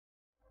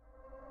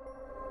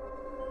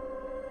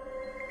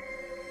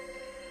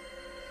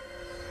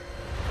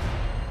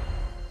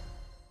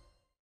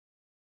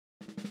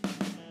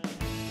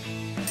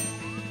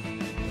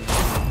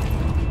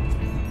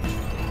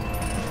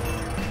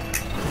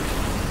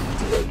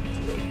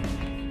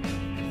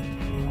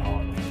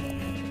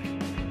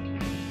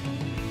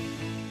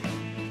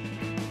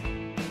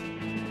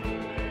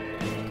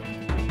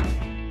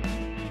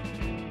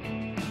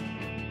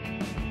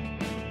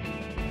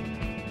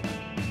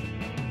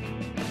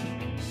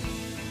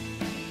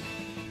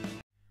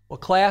Well,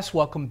 class,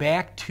 welcome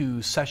back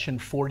to session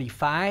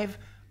 45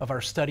 of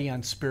our study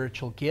on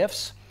spiritual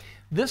gifts.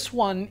 This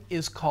one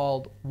is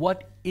called,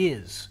 What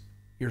is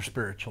Your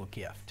Spiritual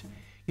Gift?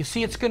 You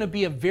see, it's going to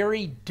be a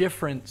very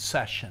different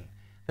session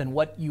than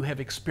what you have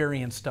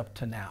experienced up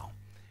to now.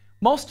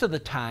 Most of the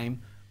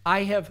time,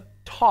 I have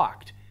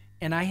talked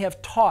and I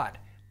have taught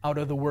out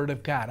of the Word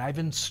of God. I've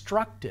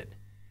instructed.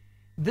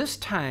 This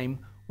time,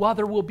 while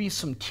there will be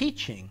some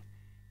teaching,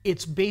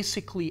 it's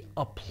basically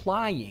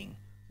applying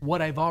what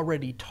I've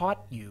already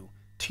taught you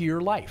to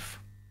your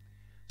life.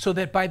 So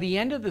that by the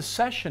end of the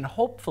session,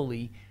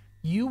 hopefully,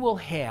 you will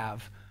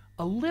have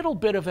a little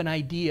bit of an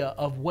idea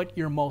of what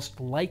your most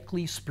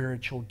likely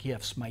spiritual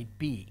gifts might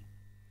be.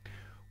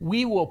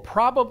 We will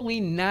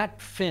probably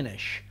not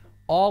finish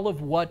all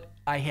of what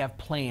I have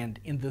planned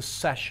in this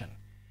session,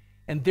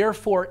 and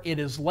therefore it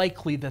is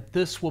likely that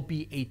this will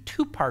be a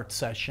two-part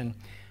session,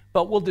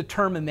 but we'll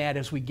determine that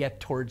as we get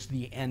towards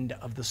the end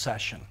of the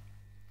session.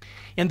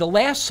 In the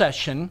last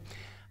session,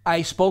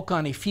 I spoke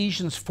on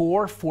Ephesians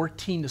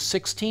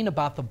 4:14-16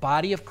 about the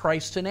body of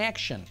Christ in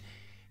action.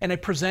 And I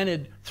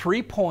presented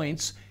 3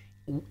 points,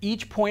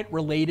 each point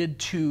related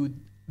to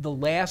the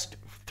last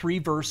 3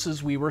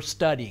 verses we were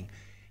studying.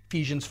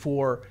 Ephesians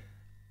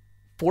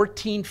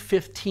 4:14,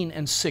 15,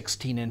 and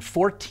 16. In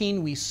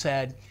 14, we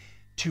said,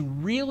 to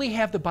really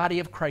have the body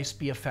of Christ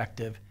be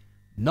effective,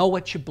 know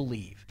what you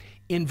believe.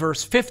 In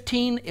verse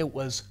 15, it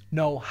was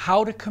know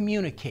how to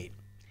communicate.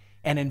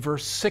 And in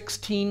verse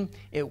 16,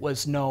 it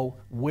was know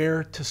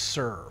where to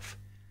serve.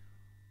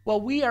 Well,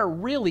 we are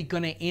really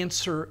going to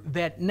answer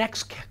that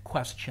next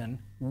question,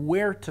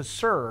 where to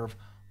serve,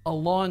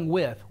 along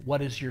with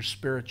what is your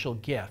spiritual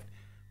gift.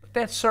 But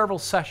that's several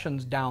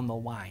sessions down the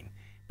line,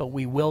 but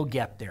we will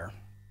get there.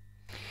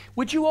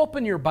 Would you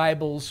open your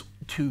Bibles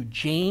to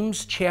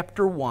James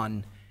chapter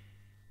 1,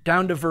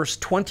 down to verse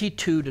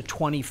 22 to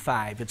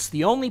 25. It's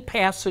the only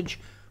passage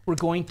we're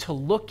going to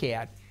look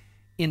at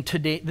in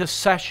this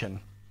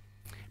session.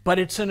 But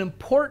it's an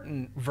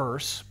important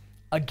verse,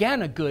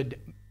 again, a good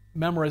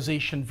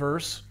memorization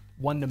verse,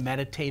 one to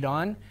meditate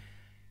on,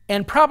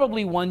 and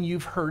probably one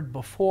you've heard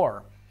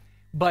before.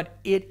 But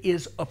it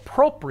is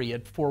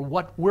appropriate for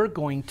what we're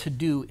going to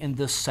do in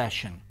this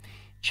session.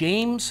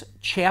 James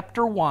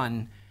chapter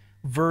 1,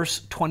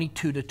 verse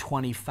 22 to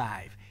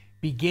 25.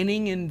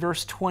 Beginning in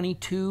verse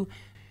 22,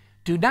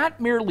 do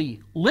not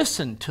merely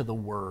listen to the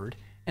word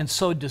and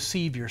so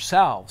deceive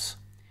yourselves.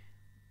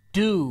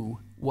 Do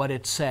what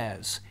it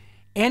says.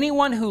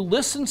 Anyone who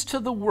listens to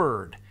the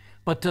word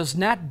but does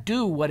not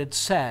do what it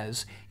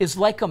says is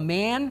like a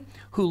man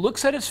who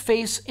looks at his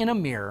face in a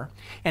mirror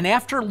and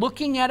after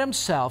looking at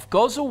himself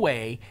goes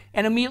away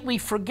and immediately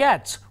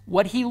forgets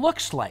what he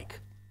looks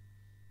like.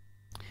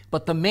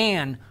 But the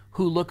man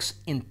who looks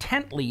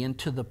intently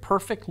into the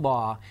perfect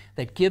law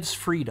that gives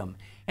freedom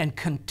and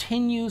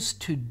continues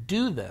to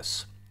do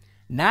this,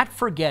 not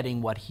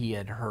forgetting what he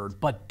had heard,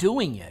 but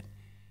doing it,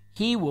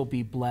 he will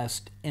be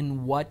blessed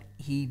in what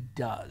he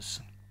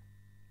does.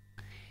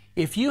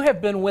 If you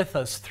have been with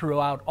us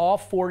throughout all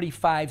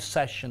 45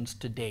 sessions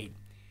to date,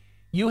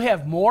 you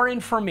have more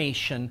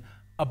information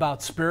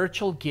about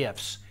spiritual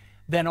gifts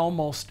than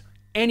almost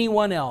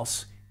anyone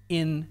else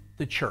in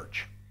the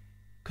church.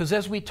 Because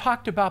as we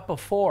talked about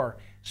before,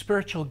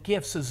 spiritual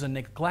gifts is a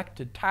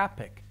neglected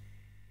topic.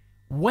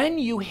 When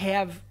you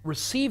have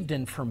received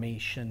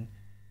information,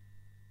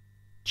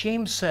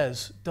 James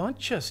says, don't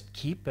just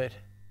keep it,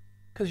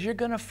 because you're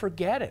going to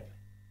forget it.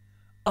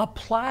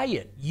 Apply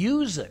it,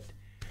 use it.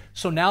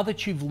 So now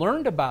that you've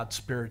learned about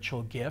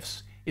spiritual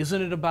gifts,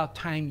 isn't it about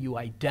time you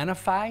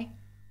identify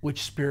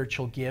which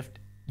spiritual gift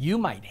you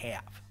might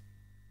have?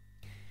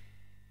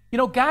 You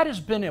know, God has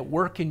been at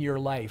work in your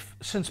life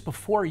since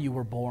before you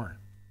were born.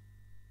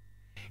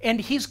 And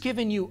He's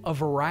given you a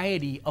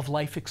variety of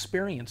life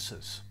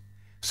experiences.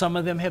 Some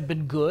of them have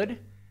been good,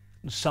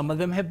 and some of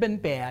them have been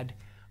bad,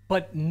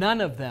 but none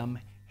of them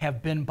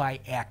have been by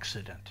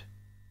accident.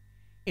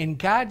 In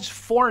God's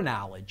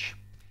foreknowledge,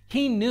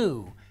 He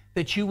knew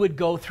that you would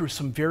go through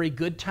some very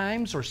good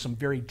times or some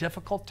very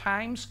difficult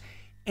times,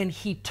 and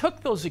He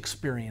took those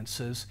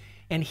experiences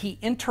and He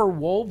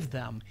interwove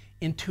them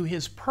into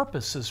His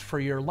purposes for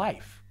your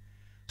life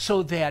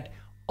so that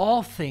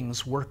all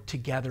things work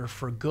together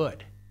for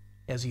good,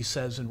 as He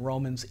says in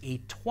Romans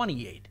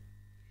 8:28.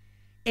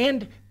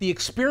 And the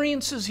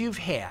experiences you've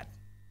had,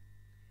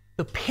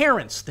 the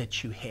parents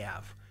that you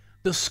have,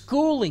 the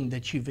schooling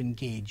that you've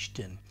engaged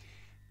in,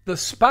 the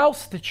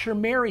spouse that you're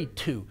married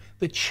to,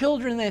 the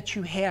children that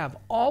you have,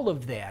 all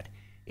of that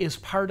is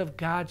part of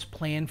God's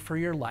plan for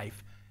your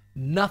life.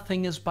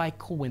 Nothing is by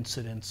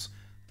coincidence.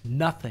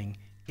 Nothing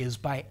is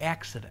by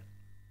accident.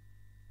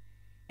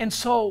 And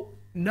so,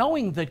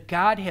 knowing that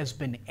God has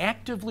been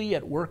actively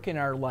at work in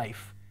our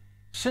life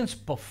since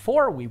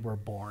before we were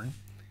born,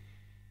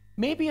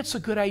 maybe it's a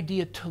good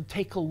idea to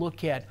take a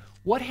look at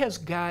what has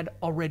God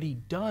already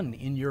done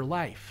in your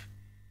life.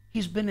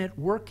 He's been at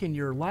work in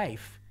your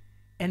life.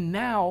 And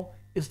now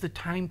is the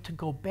time to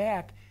go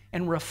back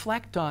and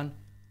reflect on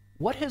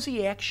what has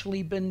He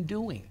actually been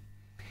doing.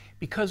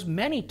 because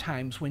many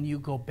times when you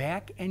go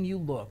back and you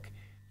look,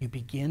 you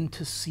begin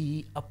to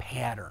see a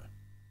pattern.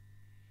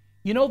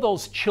 You know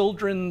those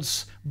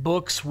children's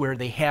books where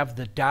they have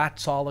the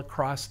dots all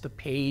across the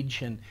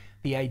page and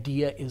the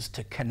idea is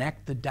to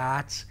connect the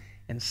dots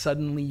and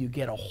suddenly you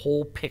get a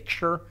whole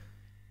picture?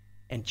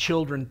 And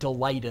children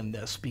delight in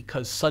this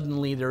because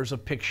suddenly there's a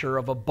picture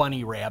of a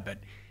bunny rabbit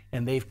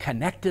and they've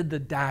connected the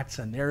dots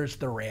and there's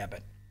the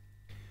rabbit.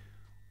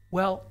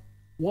 Well,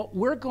 what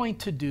we're going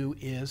to do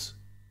is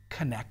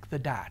connect the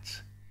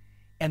dots.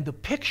 And the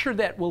picture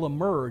that will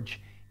emerge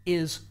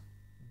is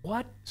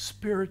what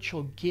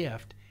spiritual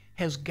gift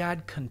has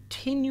God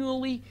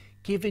continually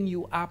given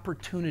you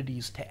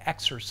opportunities to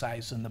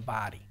exercise in the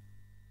body?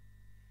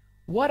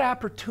 What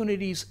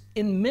opportunities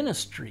in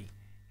ministry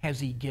has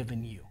He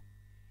given you?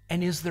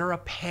 And is there a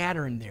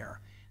pattern there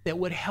that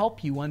would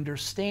help you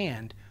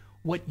understand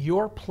what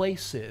your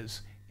place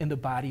is in the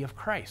body of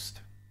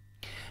Christ?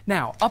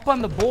 Now, up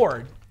on the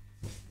board,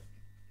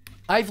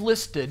 I've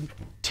listed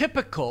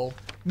typical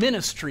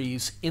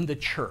ministries in the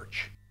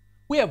church.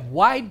 We have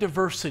wide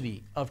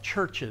diversity of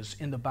churches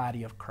in the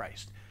body of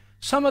Christ.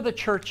 Some of the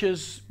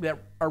churches that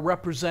are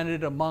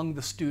represented among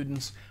the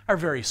students are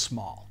very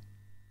small.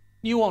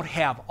 You won't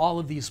have all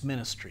of these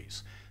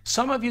ministries.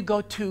 Some of you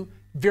go to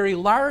very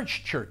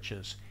large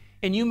churches,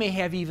 and you may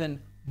have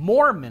even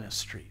more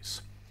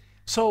ministries.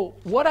 So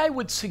what I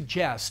would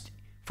suggest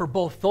for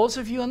both those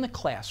of you in the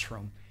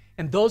classroom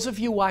and those of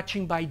you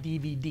watching by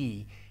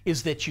DVD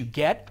is that you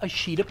get a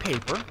sheet of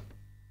paper,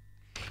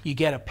 you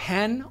get a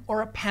pen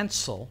or a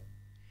pencil,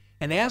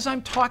 and as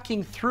I'm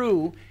talking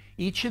through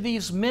each of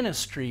these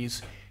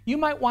ministries, you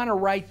might want to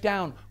write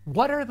down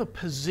what are the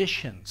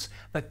positions,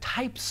 the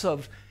types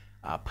of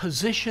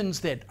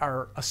positions that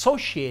are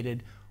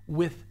associated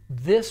with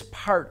this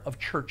part of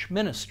church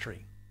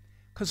ministry.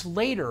 Because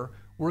later,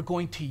 we're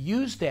going to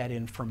use that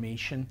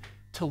information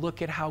to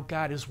look at how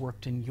God has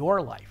worked in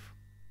your life.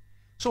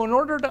 So in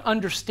order to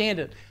understand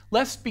it,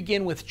 let's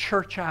begin with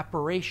church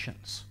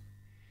operations.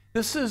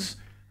 This is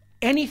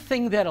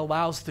anything that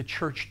allows the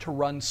church to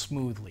run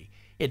smoothly.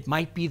 It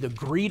might be the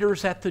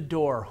greeters at the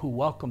door who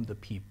welcome the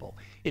people.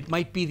 It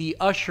might be the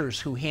ushers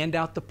who hand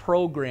out the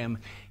program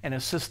and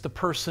assist the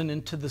person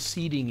into the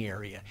seating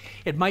area.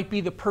 It might be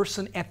the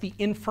person at the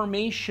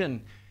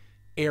information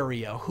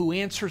area who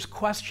answers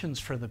questions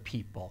for the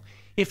people.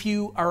 If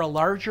you are a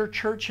larger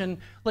church and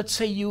let's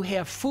say you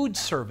have food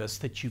service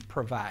that you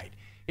provide,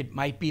 it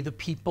might be the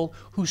people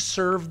who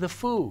serve the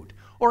food.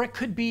 Or it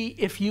could be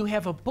if you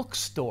have a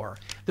bookstore,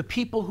 the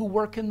people who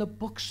work in the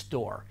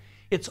bookstore.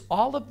 It's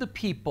all of the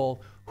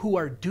people who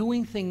are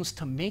doing things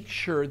to make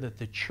sure that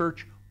the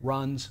church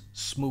runs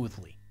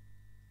smoothly.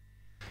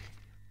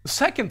 The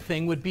second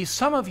thing would be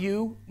some of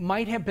you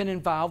might have been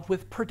involved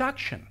with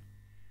production.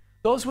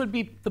 Those would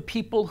be the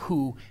people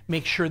who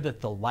make sure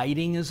that the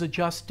lighting is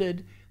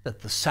adjusted, that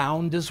the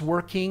sound is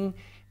working,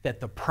 that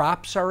the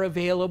props are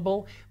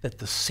available, that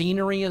the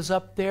scenery is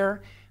up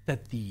there,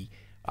 that the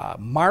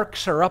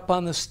marks are up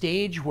on the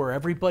stage where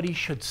everybody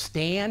should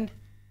stand.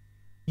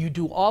 You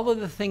do all of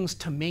the things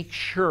to make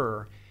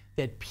sure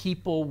that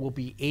people will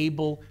be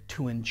able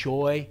to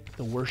enjoy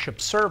the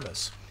worship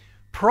service.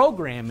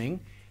 Programming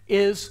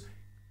is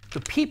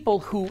the people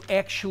who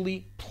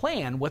actually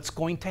plan what's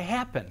going to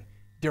happen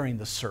during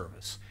the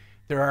service.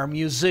 There are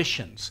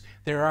musicians,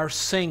 there are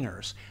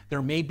singers,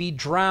 there may be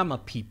drama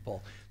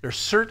people, there's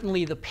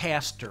certainly the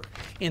pastor.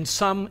 In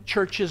some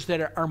churches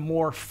that are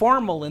more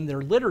formal in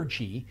their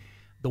liturgy,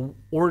 the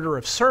order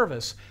of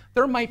service,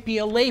 there might be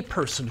a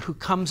layperson who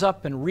comes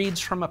up and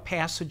reads from a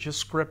passage of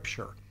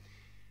Scripture.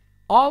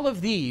 All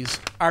of these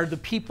are the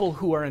people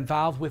who are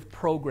involved with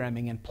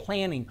programming and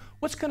planning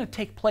what's going to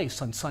take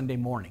place on Sunday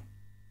morning.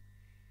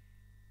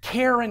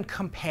 Care and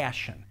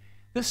compassion.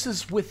 This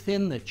is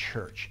within the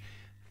church.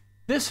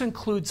 This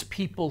includes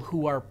people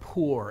who are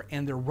poor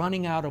and they're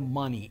running out of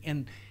money.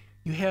 And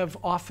you have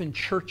often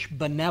church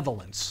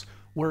benevolence,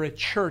 where a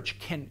church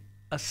can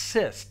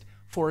assist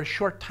for a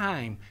short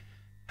time,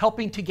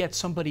 helping to get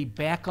somebody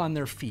back on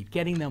their feet,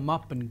 getting them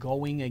up and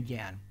going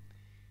again.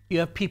 You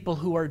have people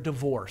who are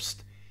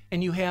divorced,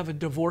 and you have a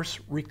divorce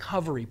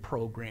recovery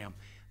program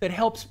that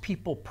helps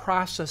people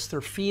process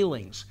their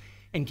feelings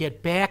and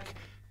get back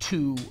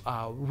to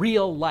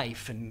real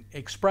life and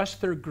express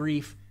their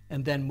grief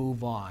and then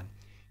move on.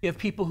 You have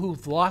people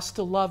who've lost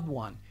a loved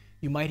one.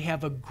 You might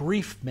have a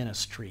grief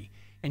ministry,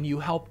 and you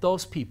help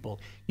those people.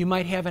 You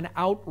might have an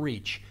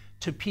outreach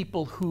to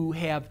people who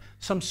have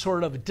some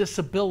sort of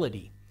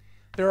disability.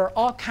 There are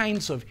all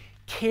kinds of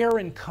care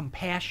and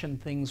compassion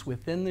things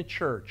within the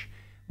church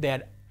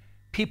that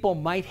people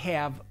might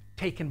have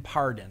taken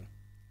part in.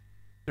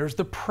 There's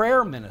the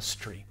prayer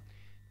ministry.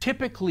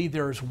 Typically,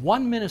 there's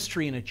one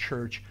ministry in a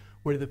church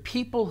where the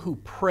people who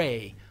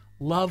pray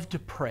love to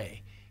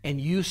pray, and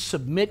you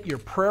submit your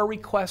prayer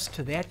requests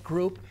to that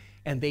group,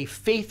 and they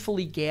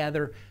faithfully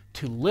gather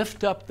to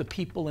lift up the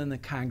people in the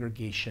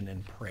congregation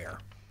in prayer.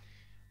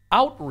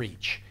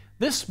 Outreach.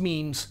 This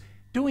means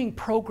doing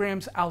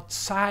programs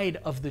outside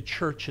of the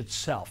church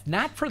itself,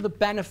 not for the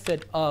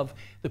benefit of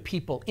the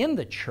people in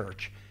the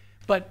church,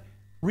 but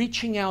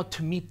reaching out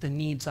to meet the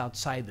needs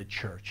outside the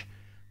church.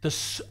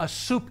 A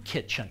soup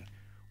kitchen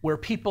where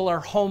people are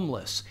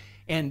homeless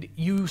and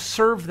you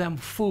serve them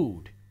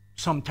food.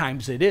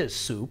 Sometimes it is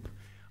soup,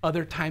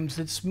 other times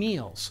it's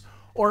meals.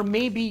 Or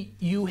maybe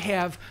you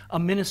have a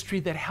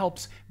ministry that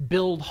helps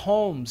build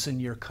homes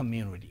in your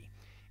community,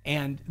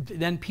 and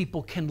then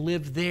people can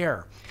live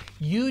there.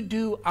 You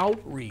do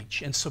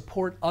outreach and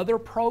support other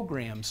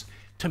programs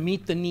to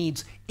meet the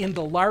needs in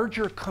the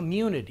larger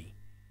community,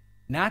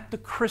 not the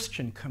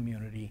Christian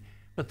community,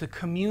 but the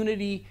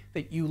community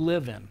that you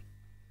live in.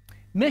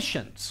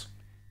 Missions.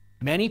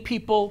 Many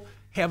people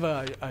have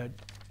a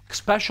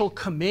special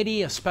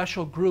committee, a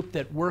special group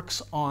that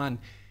works on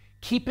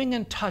keeping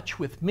in touch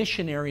with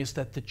missionaries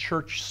that the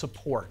church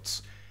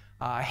supports.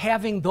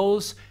 Having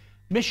those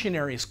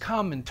missionaries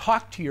come and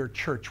talk to your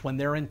church when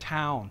they're in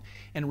town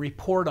and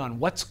report on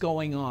what's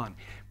going on.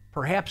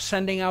 Perhaps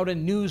sending out a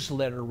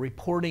newsletter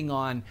reporting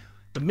on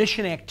the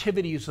mission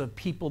activities of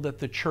people that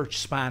the church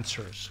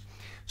sponsors.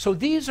 So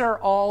these are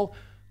all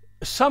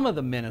some of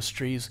the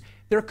ministries.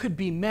 There could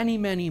be many,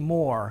 many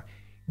more.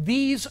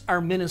 These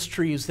are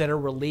ministries that are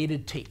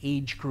related to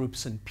age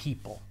groups and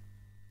people.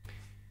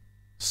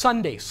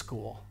 Sunday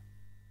school,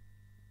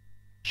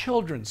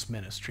 children's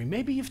ministry.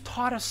 Maybe you've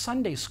taught a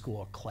Sunday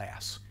school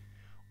class,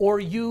 or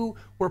you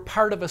were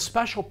part of a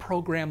special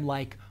program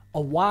like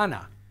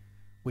Awana,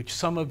 which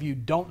some of you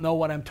don't know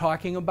what I'm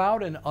talking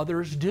about and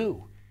others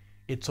do.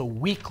 It's a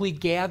weekly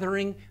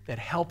gathering that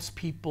helps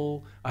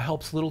people,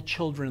 helps little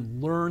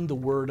children learn the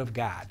Word of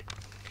God.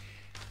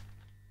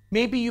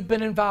 Maybe you've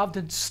been involved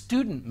in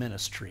student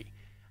ministry,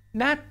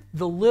 not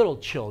the little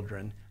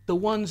children, the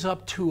ones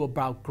up to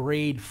about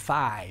grade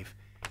 5,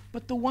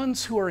 but the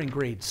ones who are in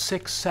grade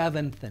 6th,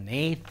 7th, and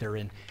 8th, they're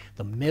in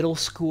the middle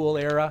school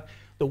era,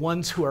 the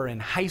ones who are in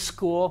high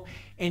school,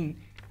 and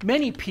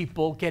many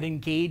people get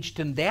engaged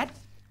in that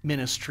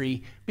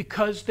ministry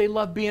because they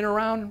love being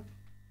around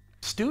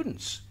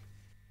students.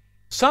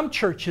 Some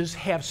churches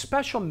have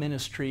special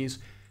ministries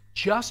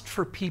just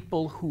for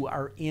people who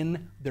are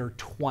in their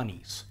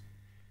 20s.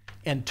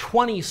 And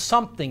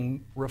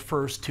 20-something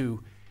refers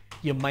to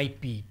you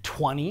might be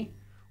 20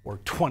 or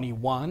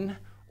 21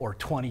 or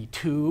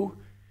 22.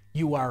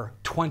 You are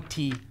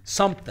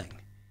 20-something.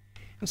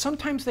 And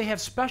sometimes they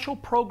have special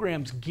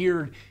programs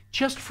geared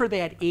just for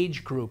that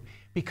age group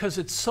because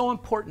it's so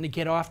important to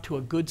get off to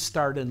a good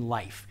start in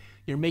life.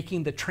 You're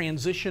making the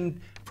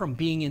transition from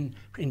being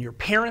in your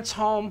parents'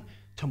 home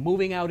to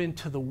moving out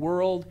into the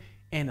world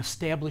and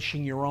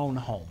establishing your own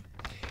home.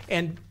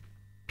 And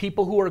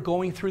people who are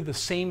going through the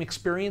same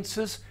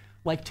experiences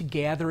like to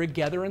gather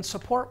together and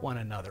support one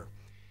another.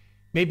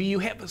 Maybe you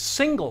have a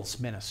singles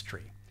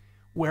ministry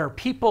where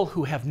people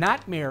who have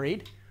not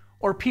married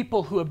or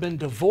people who have been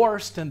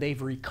divorced and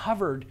they've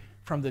recovered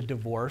from the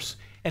divorce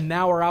and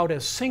now are out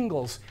as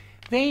singles,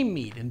 they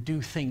meet and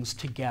do things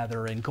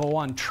together and go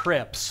on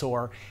trips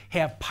or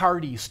have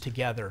parties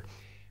together.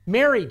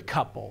 Married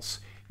couples,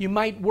 you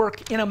might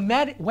work in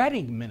a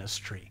wedding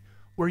ministry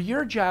where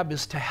your job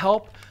is to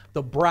help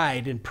the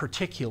bride in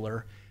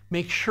particular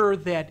make sure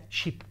that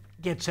she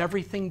gets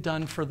everything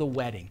done for the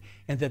wedding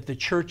and that the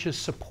church is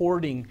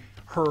supporting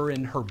her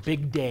in her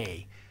big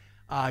day.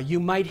 You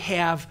might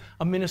have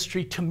a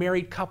ministry to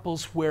married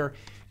couples where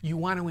you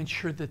want to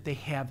ensure that they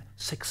have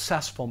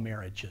successful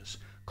marriages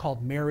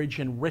called marriage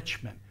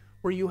enrichment,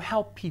 where you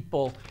help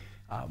people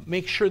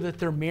make sure that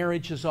their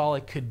marriage is all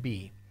it could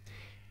be.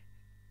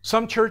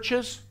 Some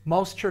churches,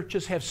 most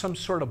churches have some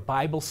sort of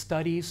Bible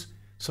studies,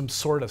 some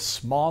sort of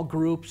small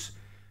groups,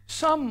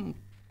 some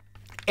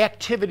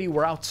activity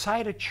where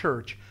outside a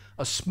church,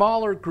 a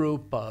smaller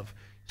group of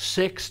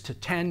 6 to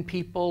 10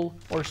 people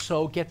or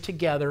so get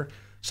together,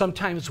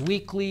 sometimes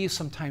weekly,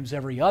 sometimes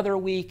every other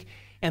week,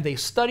 and they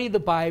study the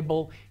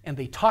Bible and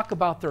they talk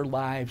about their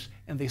lives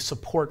and they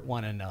support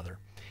one another.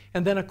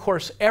 And then, of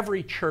course,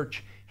 every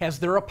church has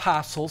their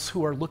apostles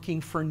who are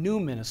looking for new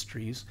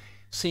ministries,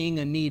 seeing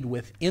a need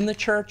within the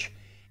church,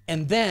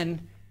 and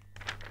then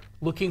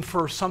looking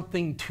for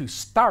something to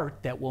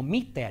start that will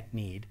meet that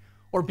need,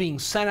 or being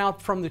sent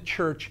out from the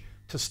church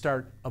to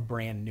start a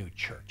brand new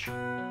church.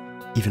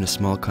 Even a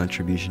small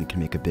contribution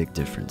can make a big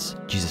difference.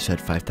 Jesus fed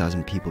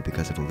 5,000 people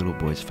because of a little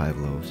boy's 5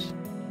 loaves.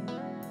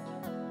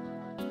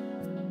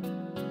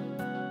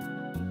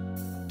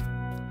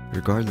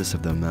 Regardless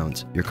of the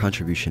amount, your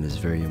contribution is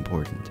very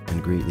important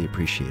and greatly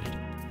appreciated.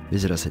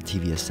 Visit us at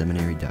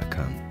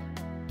tvsseminary.com.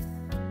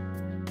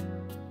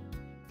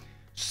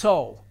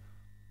 So,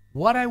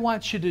 what I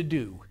want you to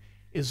do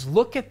is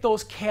look at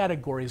those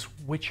categories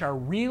which are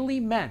really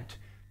meant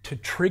to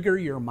trigger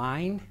your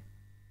mind,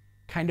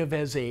 kind of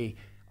as a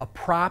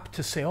prop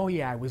to say, oh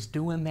yeah, I was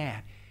doing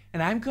that.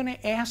 And I'm going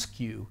to ask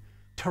you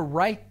to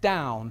write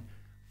down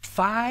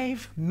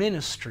 5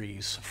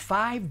 ministries,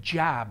 5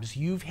 jobs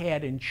you've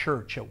had in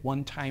church at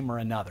one time or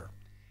another.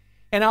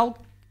 And I'll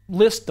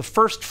list the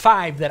first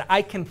 5 that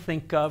I can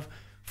think of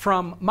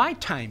from my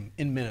time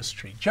in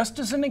ministry, just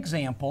as an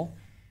example,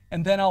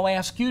 and then I'll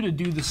ask you to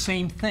do the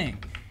same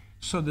thing.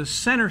 So the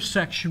center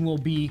section will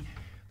be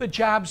the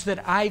jobs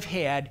that I've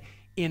had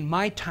in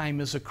my time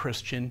as a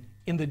Christian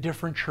in the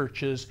different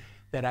churches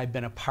that I've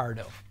been a part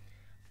of.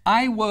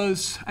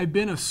 I've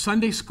been a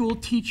Sunday school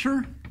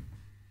teacher,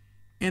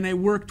 and I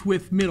worked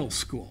with middle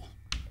school.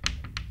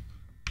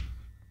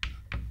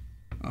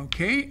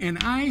 Okay, and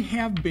I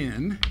have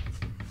been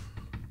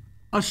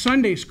a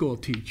Sunday school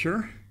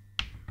teacher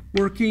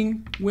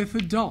working with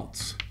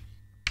adults.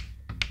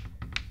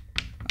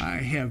 I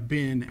have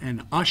been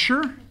an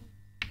usher.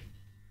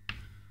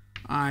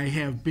 I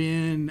have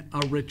been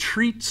a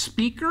retreat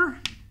speaker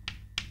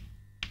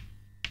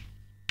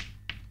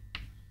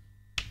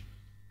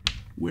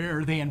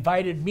where they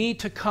invited me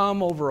to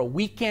come over a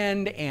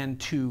weekend and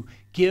to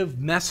give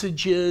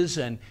messages,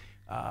 and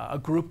a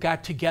group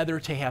got together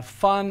to have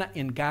fun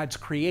in God's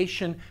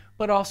creation,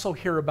 but also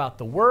hear about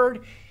the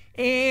Word.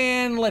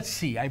 And let's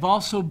see, I've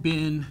also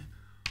been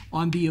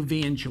on the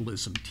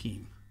evangelism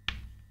team.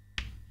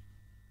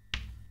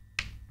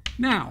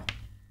 Now,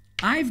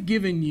 I've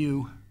given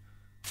you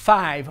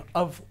 5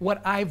 of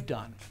what I've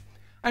done.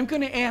 I'm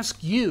going to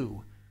ask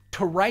you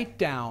to write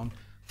down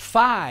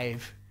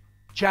 5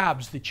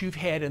 jobs that you've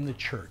had in the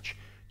church.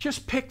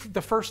 Just pick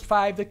the first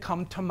 5 that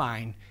come to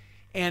mind,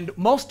 and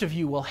most of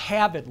you will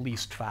have at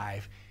least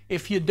 5.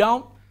 If you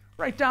don't,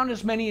 write down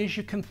as many as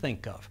you can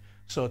think of.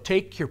 So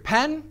take your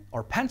pen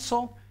or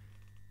pencil,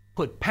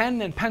 put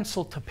pen and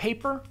pencil to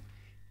paper,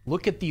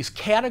 look at these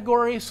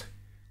categories,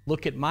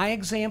 look at my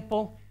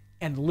example,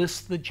 and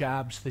list the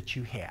jobs that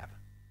you have.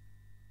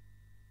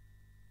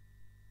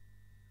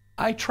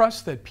 I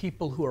trust that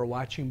people who are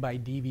watching by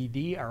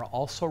DVD are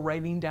also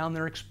writing down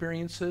their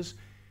experiences.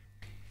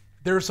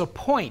 There's a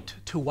point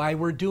to why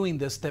we're doing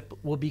this that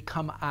will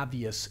become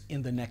obvious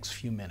in the next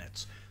few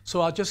minutes.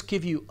 So I'll just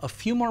give you a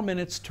few more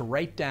minutes to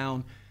write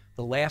down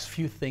the last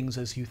few things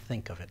as you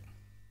think of it.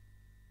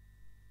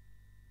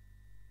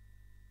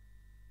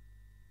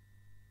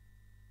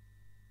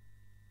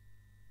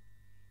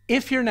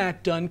 If you're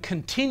not done,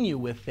 continue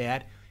with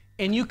that,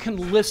 and you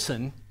can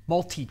listen,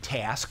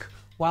 multitask,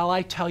 while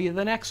I tell you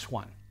the next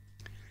one.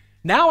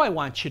 Now I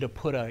want you to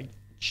put a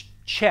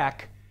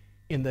check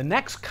in the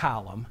next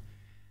column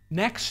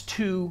next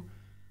to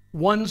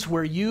ones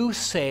where you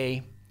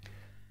say,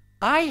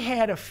 I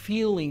had a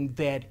feeling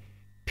that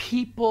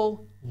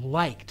people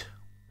liked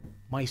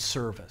my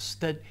service,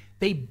 that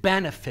they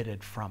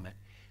benefited from it.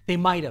 They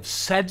might have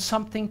said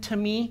something to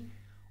me,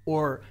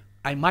 or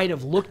I might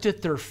have looked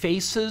at their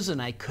faces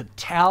and I could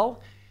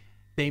tell.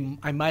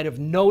 I might have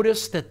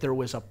noticed that there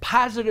was a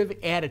positive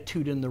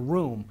attitude in the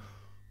room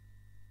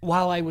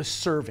while I was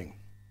serving.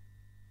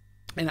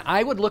 And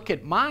I would look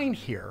at mine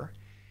here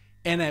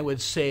and I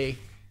would say,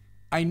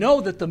 I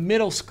know that the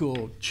middle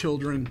school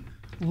children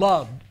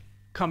loved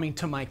coming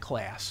to my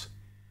class.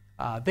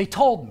 They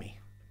told me.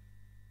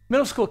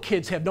 Middle school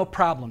kids have no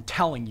problem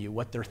telling you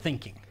what they're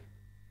thinking.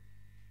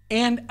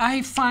 And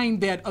I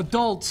find that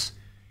adults,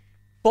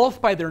 both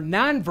by their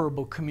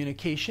nonverbal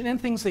communication and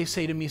things they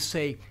say to me,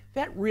 say,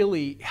 that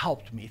really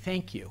helped me,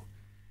 thank you.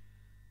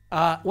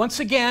 Once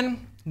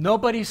again,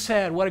 nobody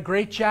said, what a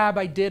great job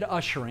I did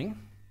ushering.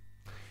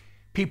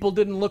 People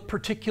didn't look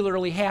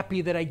particularly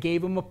happy that I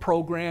gave them a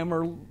program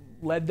or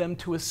led them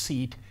to a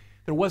seat.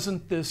 There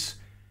wasn't this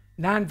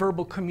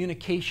nonverbal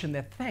communication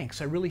that,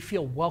 thanks, I really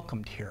feel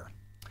welcomed here.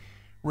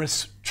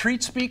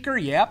 Retreat speaker,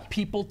 yep,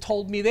 people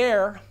told me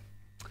there.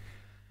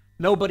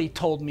 Nobody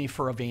told me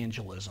for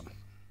evangelism.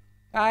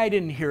 I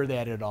didn't hear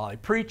that at all. I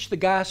preached the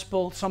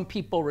gospel, some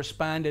people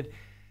responded,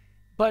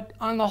 but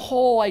on the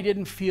whole, I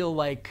didn't feel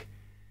like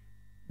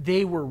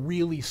they were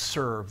really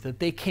served, that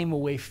they came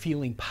away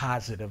feeling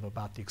positive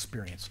about the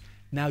experience.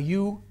 Now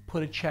you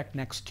put a check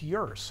next to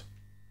yours.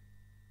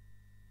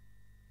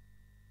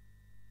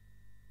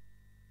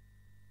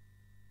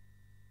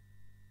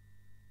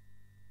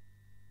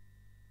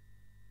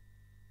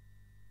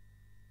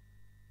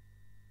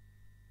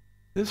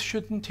 This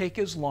shouldn't take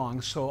as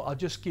long, so I'll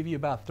just give you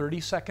about 30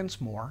 seconds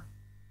more.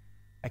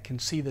 I can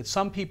see that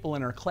some people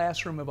in our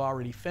classroom have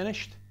already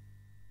finished.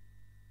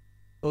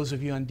 Those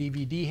of you on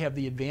DVD have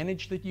the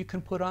advantage that you can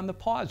put on the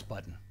pause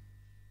button.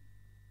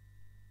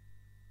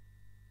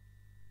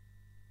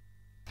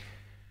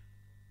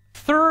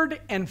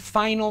 Third and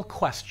final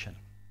question.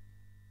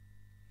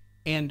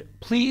 And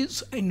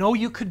please, I know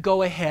you could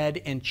go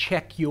ahead and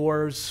check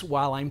yours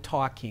while I'm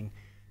talking.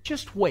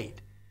 Just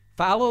wait.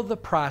 Follow the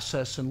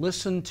process and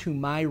listen to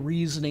my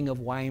reasoning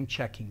of why I'm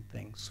checking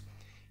things.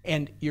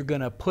 And you're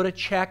going to put a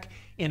check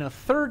in a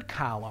third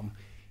column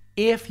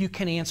if you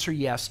can answer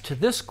yes to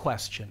this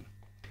question.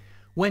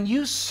 When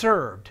you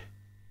served,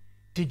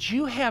 did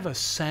you have a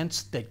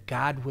sense that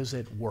God was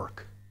at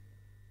work?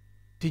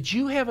 Did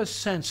you have a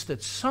sense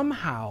that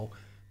somehow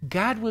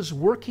God was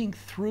working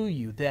through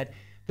you, that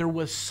there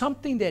was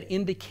something that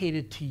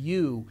indicated to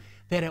you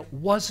that it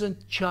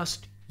wasn't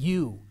just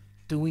you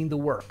doing the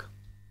work?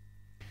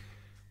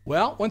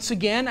 Well, once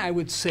again, I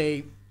would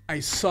say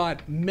I saw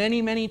it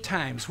many, many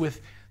times. With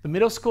the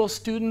middle school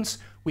students,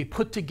 we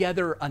put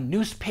together a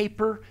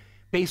newspaper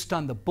based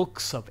on the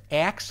books of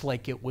Acts,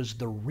 like it was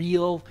the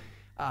real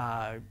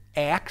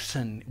Acts,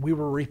 and we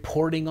were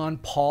reporting on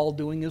Paul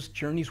doing his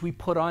journeys. We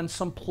put on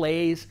some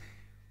plays.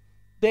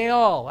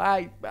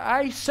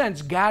 I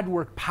sense God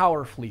worked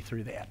powerfully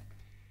through that.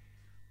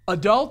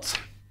 Adults,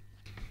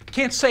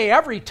 can't say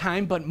every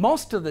time, but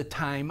most of the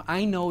time,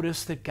 I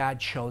notice that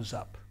God shows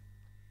up.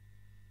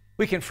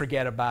 We can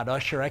forget about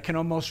usher. I can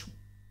almost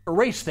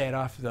erase that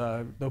off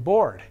the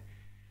board.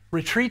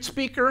 Retreat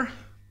speaker,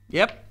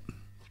 yep.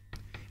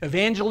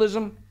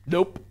 Evangelism,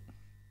 nope.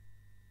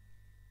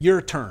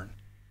 Your turn.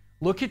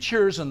 Look at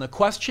yours, and the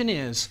question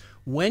is,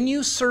 when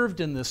you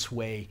served in this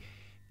way,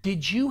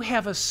 did you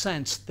have a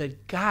sense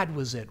that God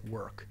was at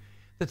work?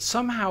 That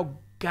somehow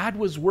God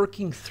was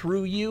working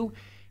through you,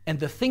 and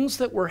the things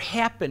that were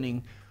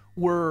happening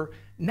were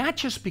not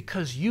just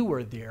because you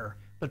were there,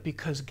 but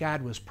because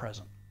God was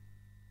present?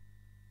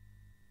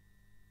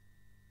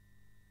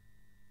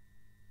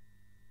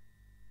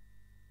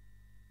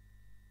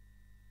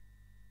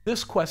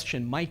 This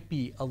question might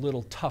be a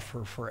little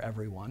tougher for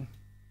everyone,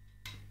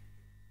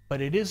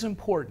 but it is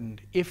important.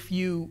 If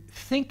you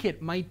think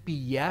it might be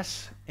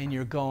yes, and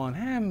you're going,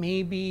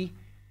 maybe,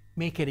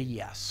 make it a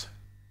yes.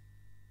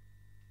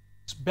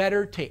 It's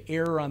better to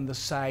err on the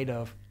side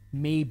of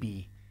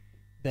maybe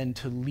than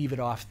to leave it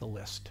off the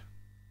list.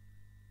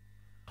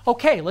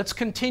 Okay, let's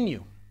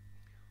continue.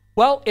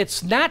 Well,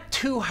 it's not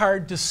too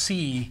hard to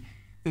see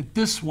that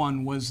this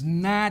one was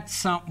not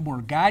something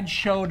where God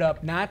showed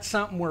up, not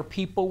something where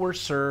people were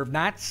served,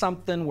 not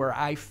something where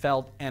I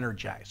felt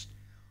energized.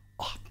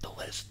 Off the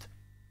list.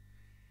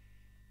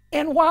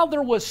 And while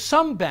there was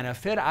some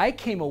benefit, I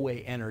came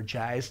away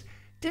energized,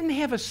 didn't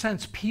have a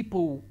sense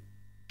people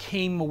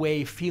came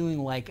away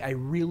feeling like I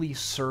really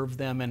served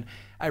them, and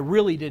I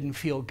really didn't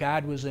feel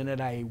God was in it.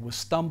 I was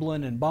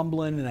stumbling and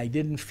bumbling, and I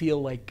didn't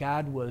feel like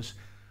God was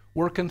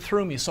working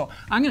through me. So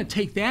I'm going to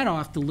take that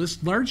off the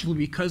list largely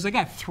because I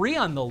got 3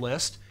 on the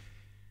list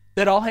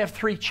that all have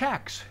 3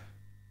 checks.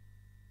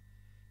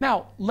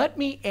 Now, let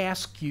me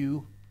ask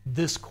you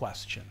this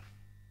question.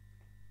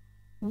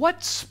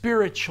 What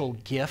spiritual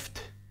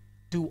gift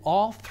do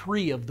all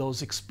 3 of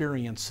those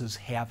experiences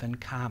have in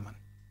common?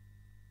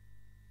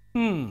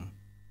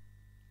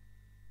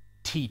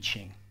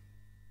 Teaching.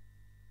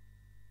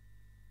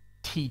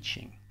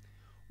 Teaching.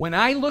 When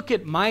I look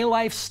at my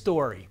life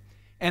story,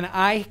 and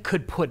I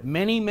could put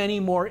many, many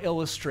more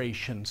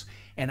illustrations,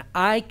 and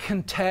I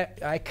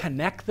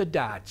connect the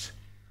dots,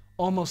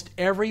 almost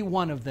every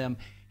one of them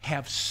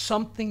have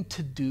something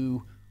to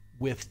do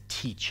with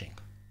teaching.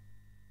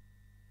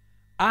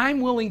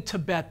 I'm willing to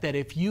bet that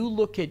if you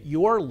look at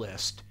your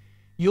list,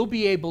 you'll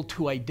be able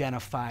to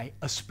identify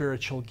a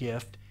spiritual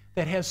gift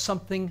that has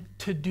something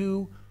to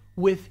do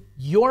with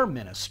your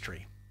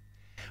ministry.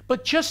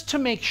 But just to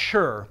make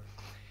sure,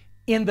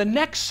 in the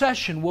next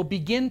session, we'll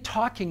begin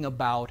talking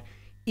about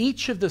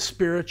each of the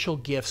spiritual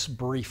gifts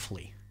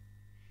briefly.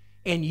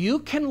 And you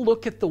can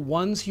look at the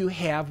ones you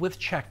have with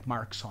check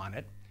marks on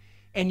it,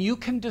 and you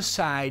can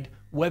decide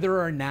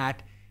whether or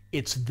not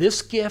it's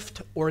this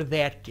gift or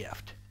that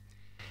gift.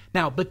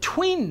 Now,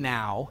 between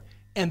now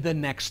and the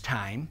next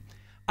time,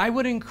 I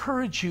would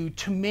encourage you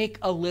to make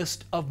a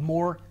list of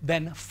more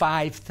than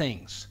 5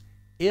 things,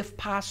 if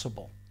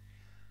possible.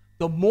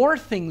 The more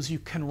things you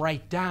can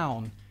write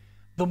down,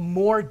 the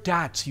more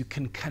dots you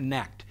can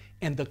connect,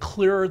 and the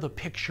clearer the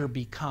picture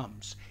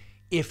becomes.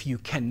 If you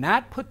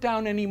cannot put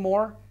down any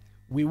more,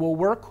 we will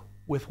work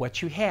with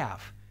what you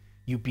have.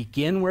 You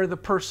begin where the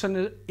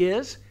person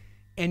is,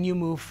 and you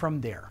move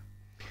from there.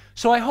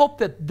 So I hope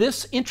that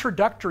this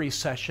introductory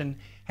session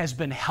has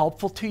been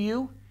helpful to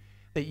you,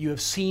 that you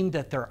have seen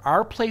that there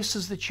are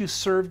places that you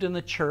served in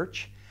the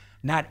church.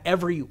 Not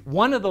every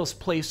one of those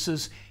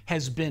places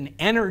has been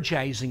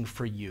energizing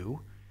for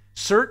you.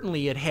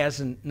 Certainly it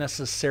hasn't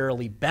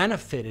necessarily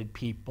benefited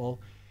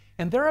people.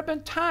 And there have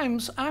been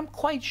times, I'm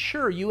quite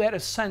sure, you had a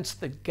sense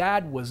that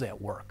God was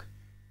at work.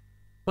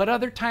 But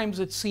other times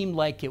it seemed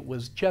like it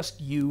was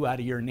just you out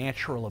of your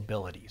natural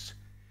abilities.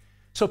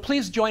 So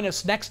please join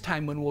us next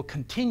time when we'll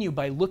continue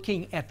by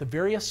looking at the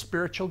various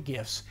spiritual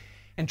gifts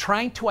and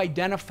trying to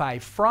identify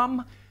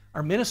from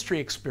our ministry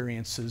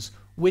experiences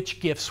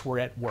which gifts were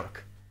at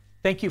work.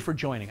 Thank you for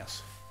joining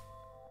us.